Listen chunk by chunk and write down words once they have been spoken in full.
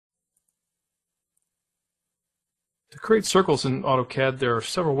create circles in AutoCAD, there are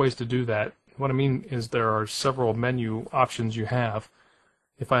several ways to do that. What I mean is there are several menu options you have.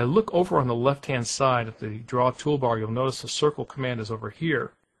 If I look over on the left-hand side at the Draw toolbar, you'll notice the circle command is over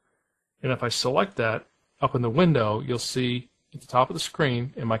here. And if I select that, up in the window, you'll see at the top of the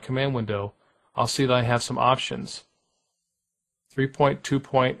screen in my command window, I'll see that I have some options. 3-point,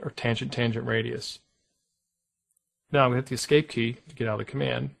 2-point, or tangent radius. Now I'm going to hit the escape key to get out of the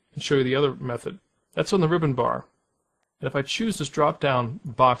command and show you the other method. That's on the ribbon bar. And if I choose this drop-down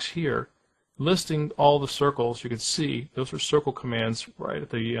box here, listing all the circles, you can see those are circle commands right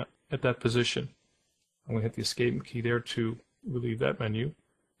at that position. I'm going to hit the escape key there to relieve that menu,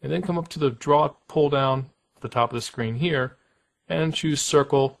 and then come up to the draw pull down at the top of the screen here, and choose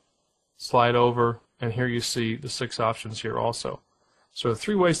circle, slide over, and here you see the 6 options here also. So there are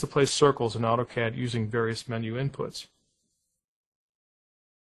 3 ways to place circles in AutoCAD using various menu inputs.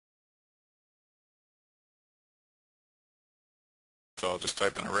 So I'll just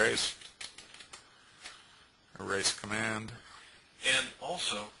type in erase command. And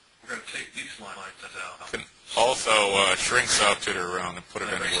also, we're going to take these lines out. You can also shrink SofTutor around and put it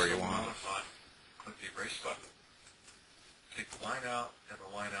anywhere you want. Modify. Click the erase button. Take the line out and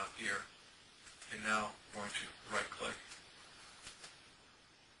the line out here. And now I'm going to right click.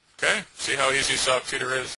 Okay, see how easy SofTutor is?